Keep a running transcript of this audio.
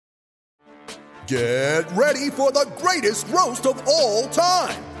Get ready for the greatest roast of all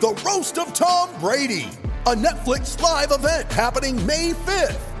time, the Roast of Tom Brady, a Netflix live event happening May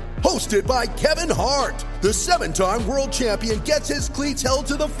 5th. Hosted by Kevin Hart, the 7-time world champion gets his cleats held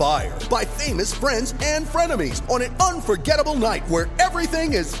to the fire by famous friends and frenemies on an unforgettable night where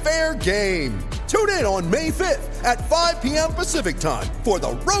everything is fair game. Tune in on May 5th at 5 p.m. Pacific time for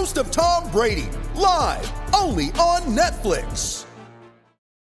the Roast of Tom Brady, live only on Netflix.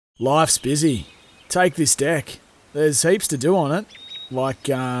 Life's busy. Take this deck. There's heaps to do on it, like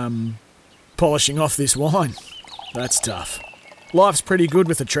polishing off this wine. That's tough. Life's pretty good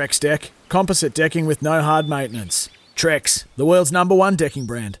with a Trex deck. Composite decking with no hard maintenance. Trex, the world's #1 decking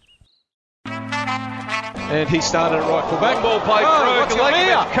brand. And he started at right fullback. Ball played through.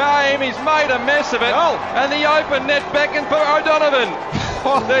 Gillespie came. He's made a mess of it. And the open net beckoned for O'Donovan.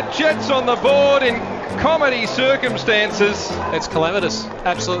 The Jets on the board in comedy circumstances. It's calamitous.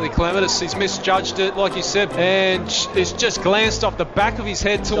 Absolutely calamitous. He's misjudged it, like you said, and it's just glanced off the back of his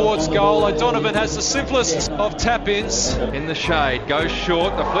head towards goal. O'Donovan has the simplest of tap-ins. In the shade, goes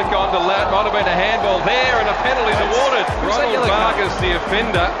short. The flick on to Latt. Might have been a handball there, and a penalty's awarded. Ronald Vargas, the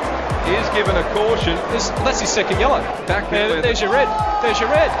offender, is given a caution. That's his second yellow. There's your red. There's your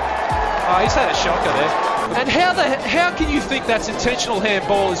red. Oh, he's had a shocker there. And how can you think that's intentional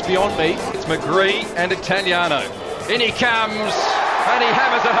handball is beyond me. It's McGree and Italiano. In he comes, and he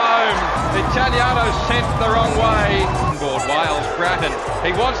hammers it home. Italiano sent the wrong way. Board Wales, Bratton.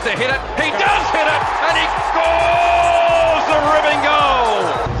 He wants to hit it. He does hit it, and he scores the ribbing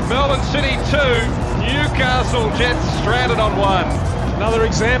goal. Melbourne City 2, Newcastle Jets stranded on 1. Another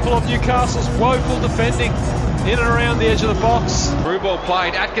example of Newcastle's woeful defending. In and around the edge of the box. Through ball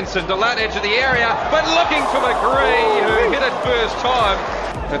played, Atkinson to that edge of the area, but looking for McGree, who hit it first time.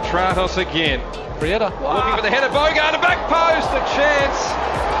 Petratos again. Prieta. Looking for the header, Bogart, a back post, a chance.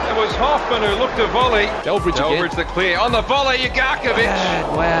 It was Hoffman who looked to volley. Delbridge the clear. On the volley, Ugarkovic.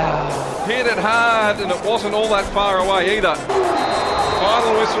 Wow. Hit it hard, and it wasn't all that far away either.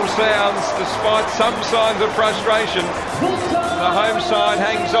 Final whistle sounds, despite some signs of frustration. The home side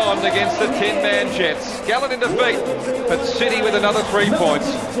hangs on against the 10-man Jets. Gallant in defeat, but City with another 3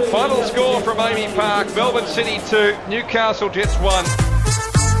 points. Final score from Amy Park, Melbourne City 2, Newcastle Jets 1.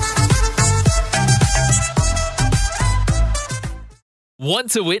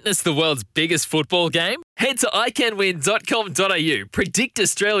 Want to witness the world's biggest football game? Head to iCanWin.com.au, predict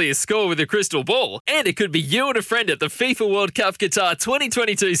Australia's score with a crystal ball, and it could be you and a friend at the FIFA World Cup Qatar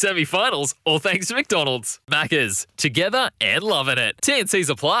 2022 semi-finals, all thanks to McDonald's. Maccas, together and loving it. TNCs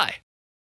apply.